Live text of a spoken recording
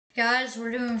Guys,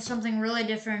 we're doing something really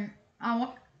different. I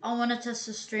want to test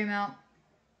the stream out.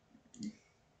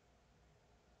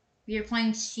 We are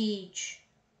playing Siege.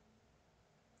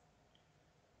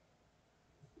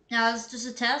 Now, it's just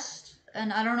a test,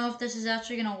 and I don't know if this is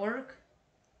actually gonna work.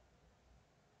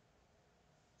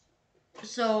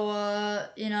 So,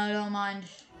 you know, I don't mind.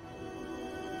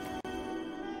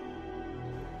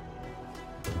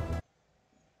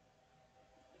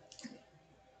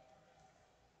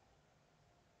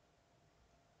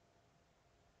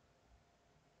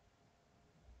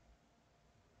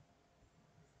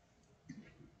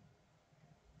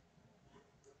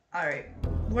 Alright,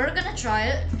 we're gonna try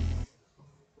it.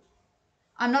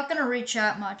 I'm not gonna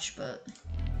re-chat much, but...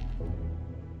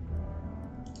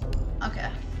 Okay.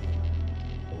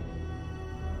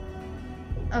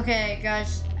 Okay,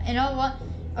 guys, you know what?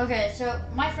 Okay, so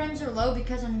my frames are low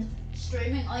because I'm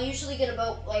streaming. I usually get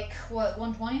about, like, what,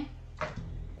 120?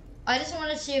 I just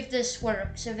want to see if this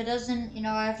works. If it doesn't, you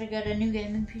know, I have to get a new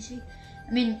gaming PC.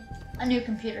 I mean, a new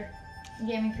computer.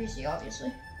 Gaming PC,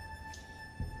 obviously.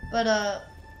 But,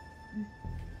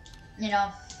 you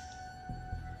know,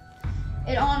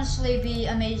 it'd honestly be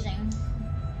amazing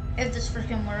if this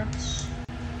freaking works.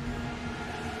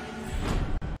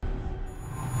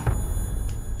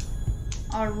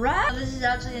 Alright, this is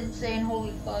actually insane.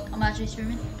 Holy fuck, I'm actually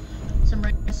streaming some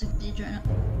Rainbow Six Siege right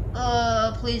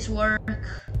now. Please work.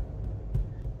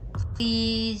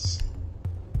 Please.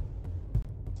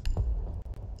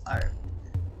 Alright.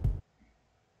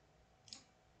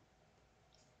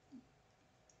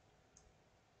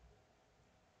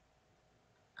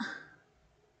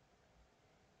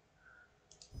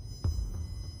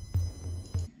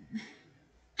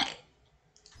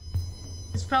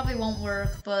 This probably won't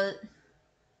work, but...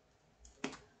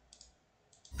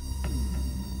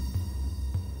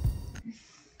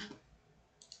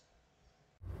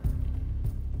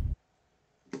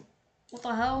 What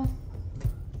the hell?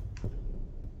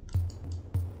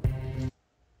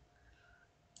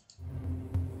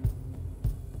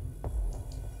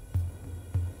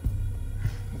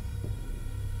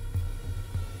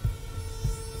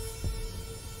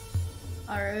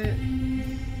 Alright.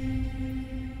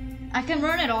 I can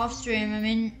run it off stream. I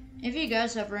mean, if you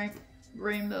guys have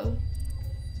Rainbow.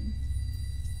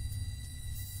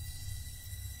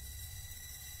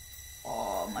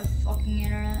 Oh, my fucking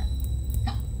internet.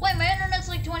 Wait, my internet's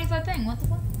like 25 ping. What the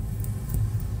fuck?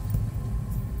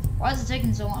 Why is it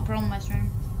taking so long? Put on my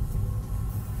stream.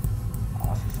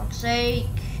 Oh, for fuck's sake.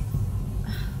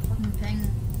 Fucking ping.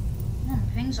 Oh,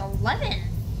 ping's 11.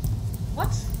 What?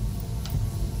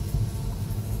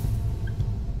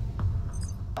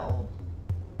 Oh.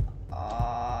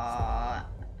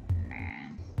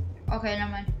 Man. Okay,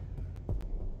 never mind.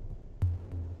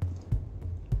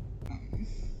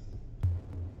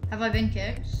 Have I been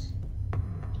kicked?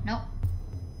 Nope.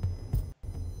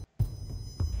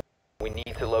 We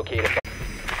need to locate it.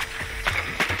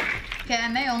 Okay, I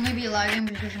may only be lagging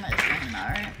because of my stream,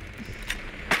 alright.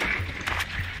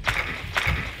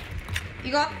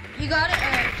 You got it?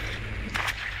 Alright.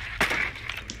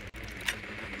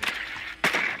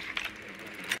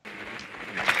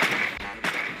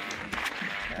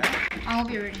 I won't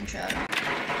be reading chat.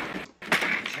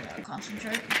 I gotta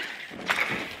concentrate.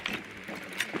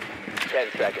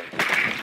 10 seconds.